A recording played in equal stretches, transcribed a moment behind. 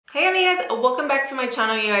Hey amigas, welcome back to my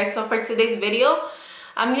channel, you guys. So for today's video,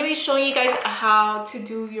 I'm gonna be showing you guys how to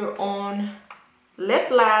do your own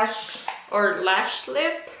lip lash or lash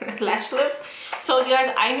lift lash lift. So you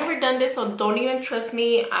guys, I never done this, so don't even trust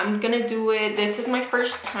me. I'm gonna do it. This is my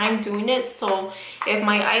first time doing it, so if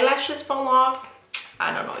my eyelashes fall off,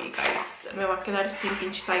 I don't know, you guys. Me va a quedar sin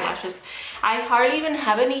pinches eyelashes. I hardly even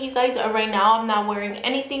have any, you guys. Right now I'm not wearing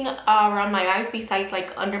anything around my eyes besides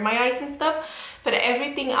like under my eyes and stuff, but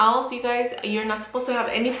everything else, you guys, you're not supposed to have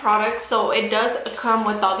any product. So it does come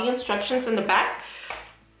with all the instructions in the back,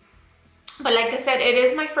 but like I said, it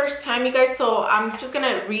is my first time, you guys, so I'm just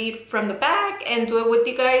gonna read from the back and do it with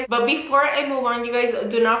you guys. But before I move on, you guys,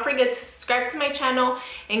 do not forget to subscribe to my channel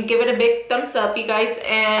and give it a big thumbs up, you guys,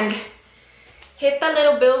 and hit that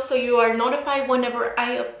little bell so you are notified whenever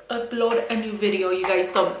I upload a new video, you guys.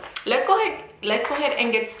 So let's go ahead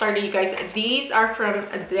and get started, you guys. These are from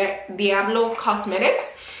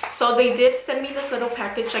Diablocosmetics. So they did send me this little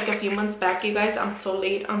package like a few months back, you guys. I'm so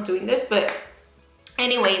late on doing this, but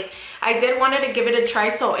anyways, I did wanted to give it a try.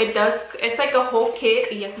 So it's like a whole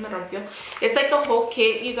kit. Yes, me rompió. It's like a whole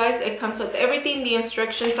kit, you guys. It comes with everything. The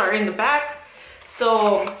instructions are in the back.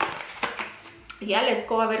 So yeah, let's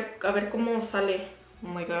go a ver cómo sale. Oh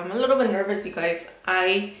my god, I'm a little bit nervous, you guys.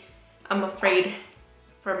 I'm afraid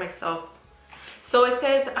for myself. So it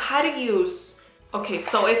says how to use. Okay,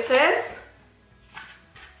 so it says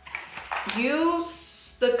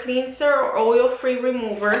use the cleanser or oil-free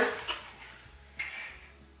remover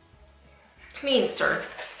cleanser.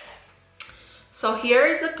 So here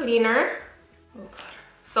is the cleaner. Oh god.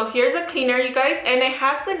 So here's the cleaner, you guys, and it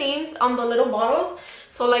has the names on the little bottles.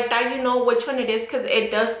 So like that, you know which one it is, because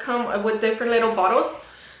it does come with different little bottles.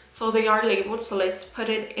 So they are labeled. So let's put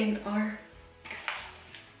it in our...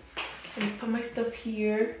 Let me put my stuff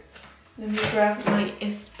here. Let me grab my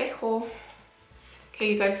espejo.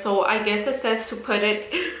 Okay, you guys, so I guess it says to put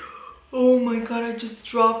it... Oh my god, I just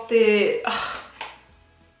dropped it. Ugh.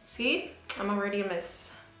 See? I'm already a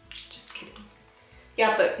mess. Just kidding.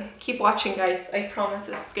 Yeah, but keep watching, guys. I promise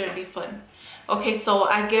this is gonna be fun. Okay, so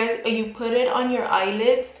I guess you put it on your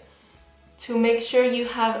eyelids to make sure you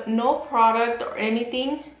have no product or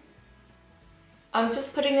anything. I'm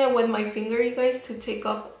just putting it with my finger, you guys, to take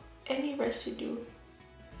off any residue.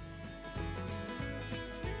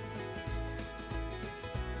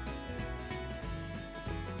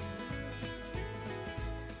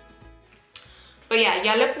 But yeah,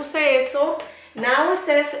 ya le puse eso. Now it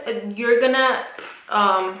says you're gonna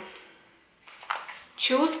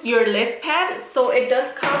choose your lip pad. So it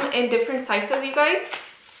does come in different sizes, you guys.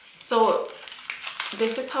 So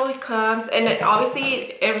this is how it comes, and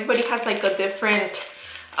obviously everybody has like a different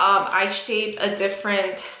eye shape, a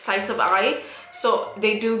different size of eye. So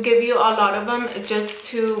they do give you a lot of them just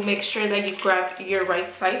to make sure that you grab your right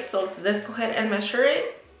size. So let's go ahead and measure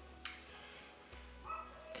it.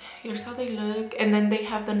 Here's how they look, and then they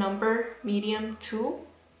have the number medium 2.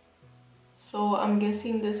 So I'm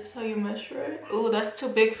guessing this is how you measure it. Oh, that's too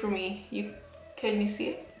big for me. Can you see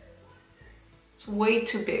it? It's way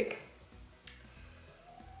too big.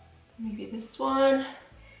 Maybe this one.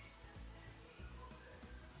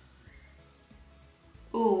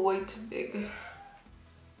 Oh, way too big.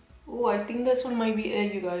 Oh, I think this one might be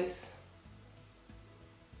it, you guys.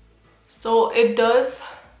 So it does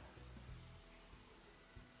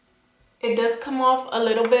come off a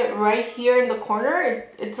little bit right here in the corner.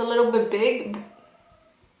 It's a little bit big,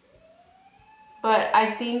 but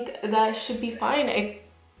I think that should be fine. It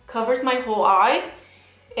covers my whole eye,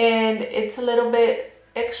 and it's a little bit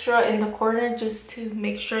extra in the corner just to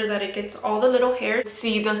make sure that it gets all the little hairs.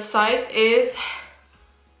 See, the size is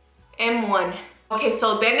M1. Okay,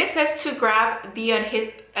 so then it says to grab the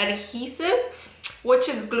adhesive, which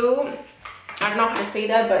is glue. I don't know how to say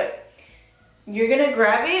that, but you're gonna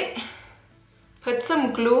grab it, put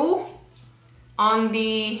some glue on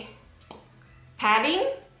the padding,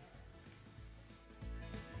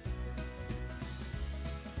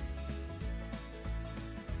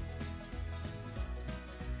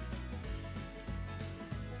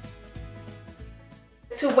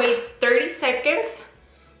 to wait 30 seconds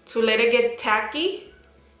to let it get tacky,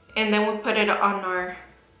 and then we put it on our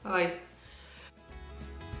eye.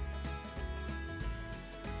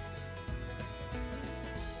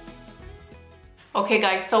 Okay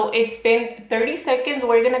guys, so it's been 30 seconds.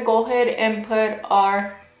 We're gonna go ahead and put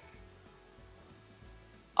our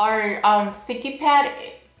sticky pad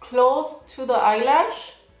close to the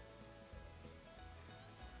eyelash.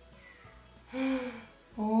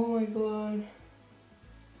 Oh my god.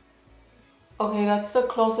 Okay, that's the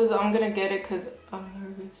closest I'm gonna get it because I'm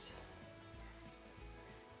nervous.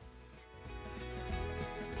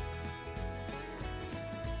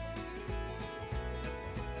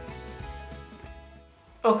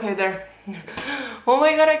 Okay, there. Oh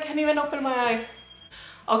my god, I can't even open my eye.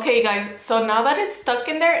 Okay guys, so now that it's stuck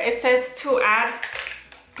in there, it says to add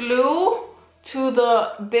glue to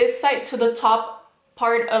this side, to the top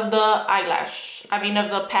part of the eyelash, I mean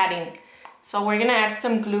of the padding. So we're gonna add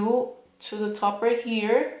some glue to the top right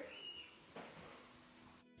here.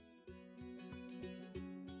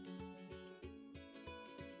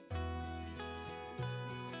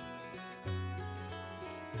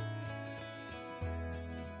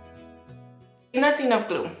 And that's enough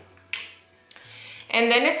glue. And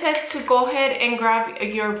then it says to go ahead and grab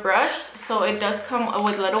your brush. So it does come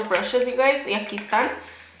with little brushes, you guys. Y aquí están.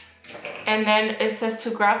 And then it says to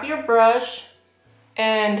grab your brush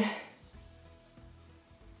and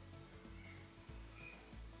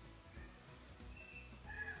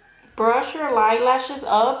brush your eyelashes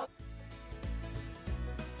up.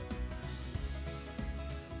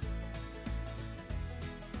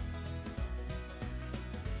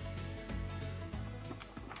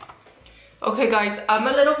 Okay guys, I'm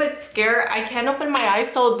a little bit scared. I can't open my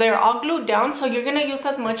eyes, so they're all glued down. So you're gonna use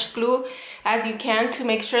as much glue as you can to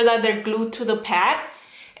make sure that they're glued to the pad.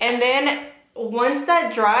 And then once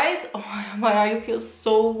that dries, oh my eye feels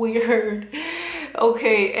so weird.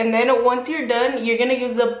 Okay, and then once you're done, you're gonna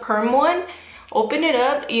use the perm one. Open it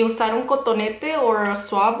up y usar un cotonete or a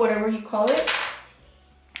swab, whatever you call it.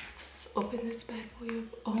 Let's open this bad boy up.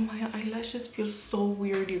 Oh, my eyelashes feel so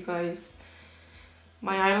weird, you guys.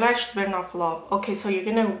 My eyelashes better not fall off. Okay, so you're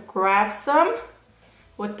gonna grab some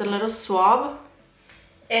with the little swab,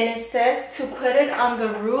 and it says to put it on the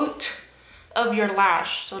root of your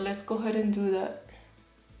lash. So let's go ahead and do that.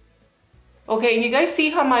 Okay, and you guys see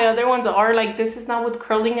how my other ones are, like this is not with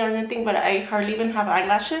curling or anything, but I hardly even have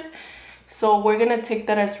eyelashes. So we're gonna take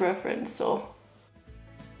that as reference.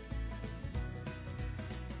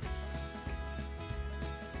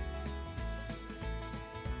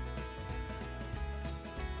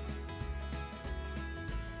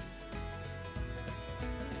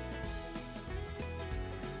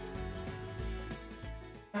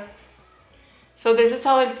 So this is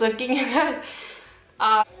how it's looking.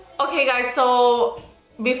 Okay guys, so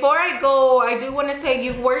before I go, I do want to say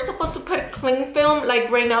you were supposed to put cling film, like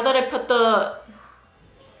right now that I put the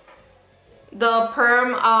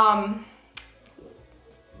perm,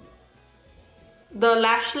 the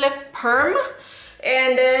lash lift perm,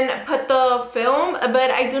 and then put the film, but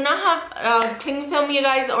I do not have cling film, you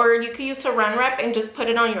guys, or you could use saran wrap and just put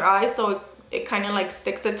it on your eyes so it kind of like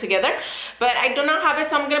sticks it together. But I do not have it,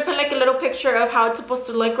 so I'm gonna put like a little picture of how it's supposed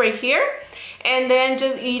to look right here. And then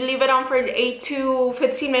just you leave it on for 8 to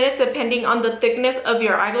 15 minutes depending on the thickness of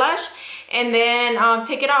your eyelash, and then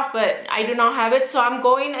take it off. But I do not have it, so I'm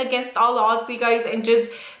going against all odds, you guys, and just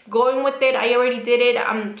going with it. I already did it.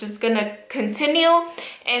 I'm just gonna continue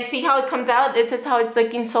and see how it comes out. This is how it's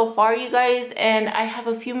looking so far, you guys, and I have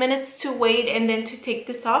a few minutes to wait and then to take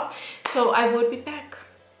this off, so I will be back.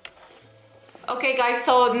 Okay guys,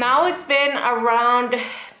 so now it's been around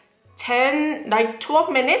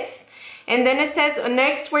 12 minutes, and then it says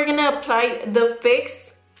next we're gonna apply the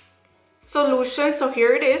fix solution. So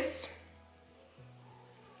here it is,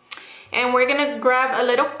 and we're gonna grab a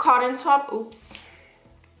little cotton swab. Oops.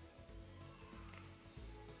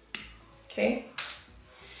 Okay,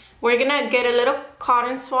 we're gonna get a little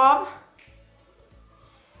cotton swab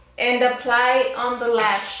and apply on the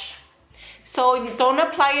lash. So don't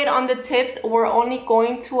apply it on the tips. We're only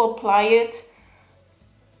going to apply it.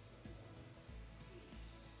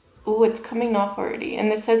 Ooh, it's coming off already.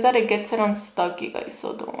 And it says that it gets it unstuck, you guys,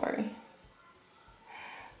 so don't worry.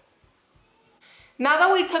 Now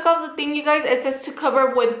that we took off the thing, you guys, it says to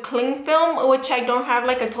cover with cling film, which I don't have,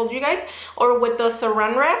 like I told you guys, or with the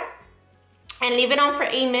saran wrap, and leave it on for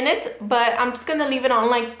 8 minutes. But I'm just gonna leave it on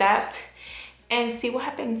like that and see what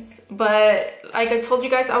happens. But like I told you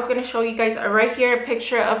guys, I was gonna show you guys right here a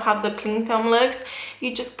picture of how the cling film looks.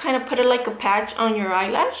 You just kind of put it like a patch on your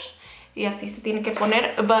eyelash. Y así se tiene que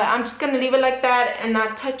poner. But I'm just gonna leave it like that and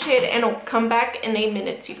not touch it, and it'll come back in 8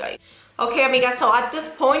 minutes, you guys. Okay, amigas, so at this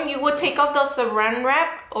point you would take off the saran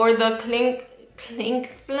wrap or the cling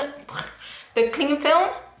film.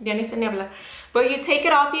 Ya ni sé ni hablar. But you take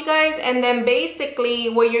it off, you guys, and then basically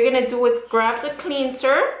what you're gonna do is grab the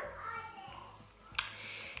cleanser,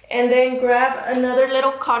 and then grab another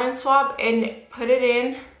little cotton swab and put it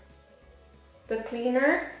in the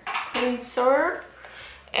cleanser,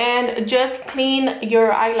 and just clean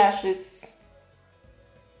your eyelashes.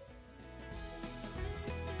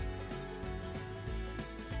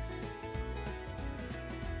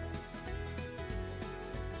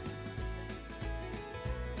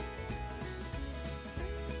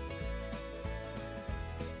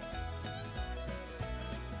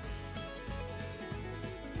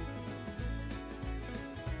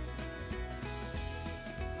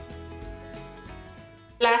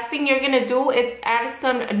 Last thing you're gonna do is add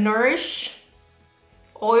some Nourish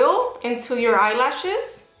oil into your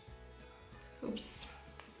eyelashes. Oops.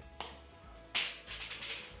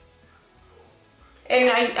 And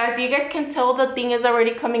as you guys can tell, the thing is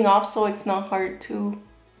already coming off, so it's not hard to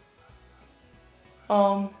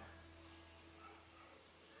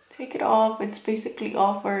take it off. It's basically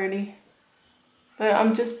off already. But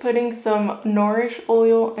I'm just putting some Nourish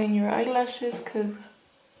oil in your eyelashes because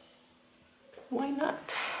why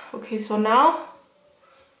not? Okay, so now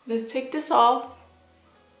let's take this off.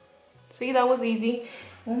 See, that was easy.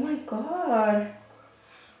 Oh my god.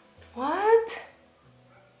 What?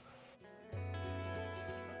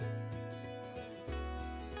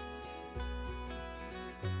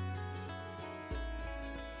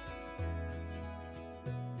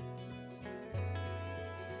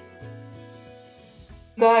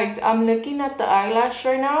 Guys, I'm looking at the eyelash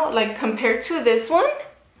right now, like compared to this one.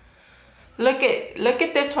 Look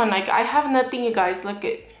at this one. Like I have nothing, you guys. Look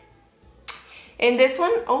at. And this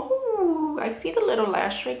one, oh, I see the little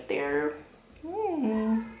lash right there.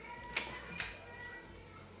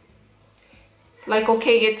 Like,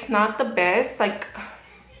 okay, it's not the best. Like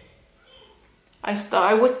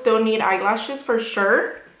I would still need eyelashes for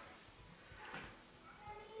sure.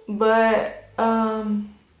 But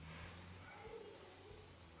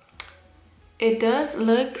it does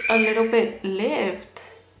look a little bit lift.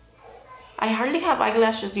 I hardly have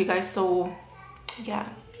eyelashes, you guys, so yeah.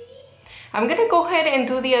 I'm gonna go ahead and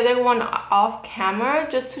do the other one off camera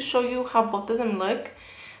just to show you how both of them look.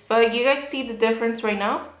 But you guys see the difference right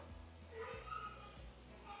now?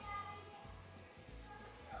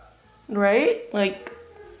 Right? Like,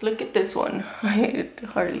 look at this one. I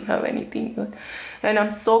hardly have anything good. And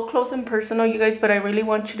I'm so close and personal, you guys, but I really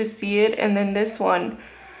want you to see it. And then this one,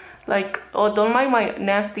 like, oh, don't mind my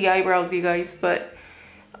nasty eyebrows, you guys, but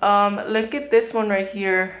look at this one right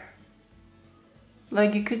here.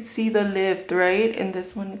 Like, you could see the lift, right? And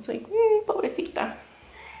this one, it's like, pobrecita.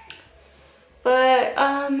 But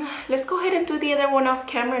let's go ahead and do the other one off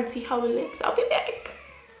camera and see how it looks. I'll be back.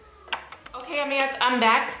 Okay, amigas, I'm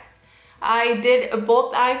back. I did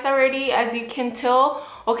both eyes already, as you can tell.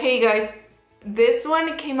 Okay, you guys, this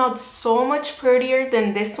one came out so much prettier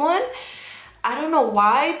than this one. I don't know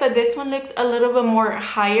why, but this one looks a little bit more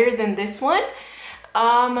higher than this one.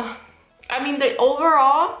 I mean, the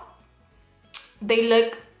overall, they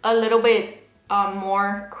look a little bit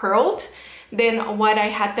more curled than what I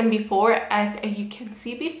had them before. As you can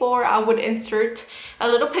see before, I would insert a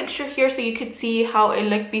little picture here so you could see how it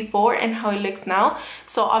looked before and how it looks now.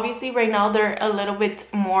 So obviously right now they're a little bit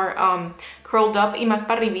more curled up y más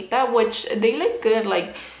para arribita, which they look good.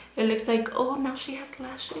 Like, it looks like, oh, now she has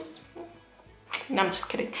lashes. No, I'm just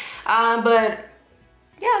kidding. But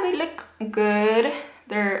yeah, they look good.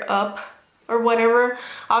 They're up or whatever.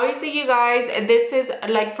 Obviously, you guys, this is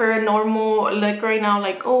like for a normal look right now,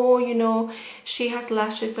 like, oh, you know, she has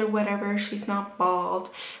lashes or whatever, she's not bald.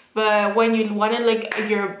 But when you want to look at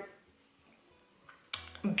your,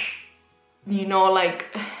 you know, like,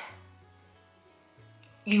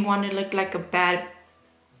 you want to look like a bad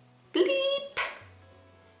bleep,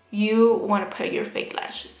 you want to put your fake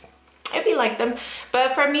lashes if you like them.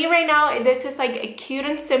 But for me right now, this is like a cute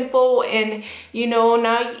and simple, and you know,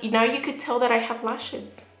 now you could tell that I have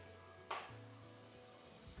lashes.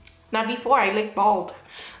 Not before, I look bald.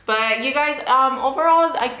 But you guys,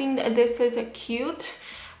 overall, I think that this is a cute.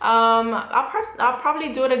 I'll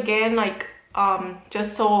probably do it again, like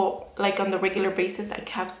just so like on the regular basis I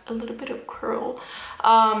have a little bit of curl.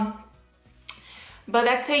 But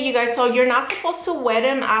that's it, you guys. So you're not supposed to wet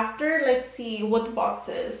them after. Let's see what the box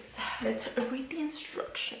is. Let's read the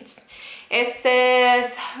instructions. It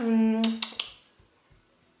says,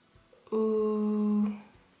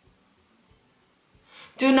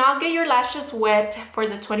 do not get your lashes wet for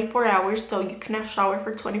the 24 hours. So you cannot shower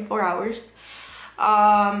for 24 hours.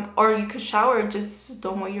 Or you could shower, just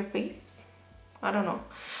don't wet your face. I don't know.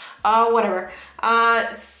 Whatever.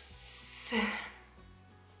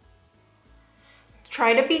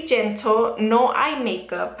 Try to be gentle, no eye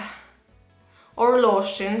makeup or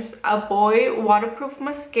lotions, avoid waterproof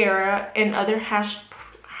mascara and other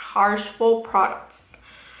harmful products.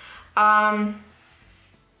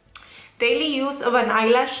 Daily use of an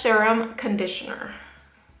eyelash serum conditioner.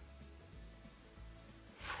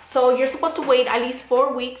 So you're supposed to wait at least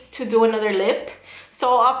 4 weeks to do another lift.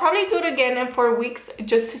 So I'll probably do it again in 4 weeks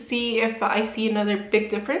just to see if I see another big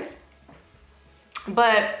difference.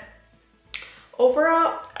 But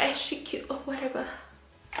overall, is she cute or whatever?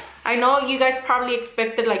 I know you guys probably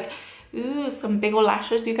expected like ooh, some big old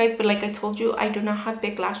lashes, you guys. But like I told you, I do not have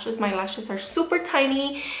big lashes. My lashes are super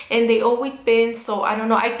tiny and they always been, so I don't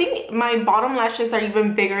know. I think my bottom lashes are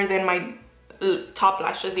even bigger than my top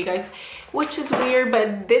lashes, you guys, which is weird.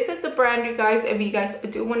 But this is the brand, you guys. If you guys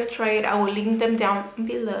do want to try it, I will link them down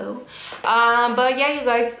below. But yeah, you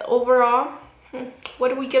guys, overall, what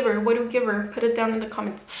do we give her? What do we give her? Put it down in the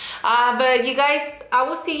comments. But you guys, I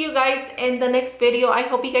will see you guys in the next video. I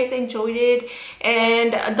hope you guys enjoyed it,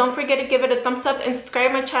 and don't forget to give it a thumbs up and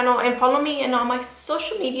subscribe my channel and follow me in all my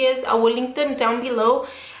social medias. I will link them down below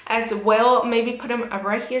as well, maybe put them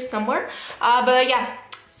right here somewhere. But yeah,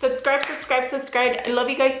 subscribe. I love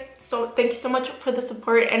you guys, so thank you so much for the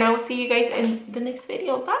support, and I will see you guys in the next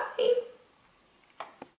video. Bye.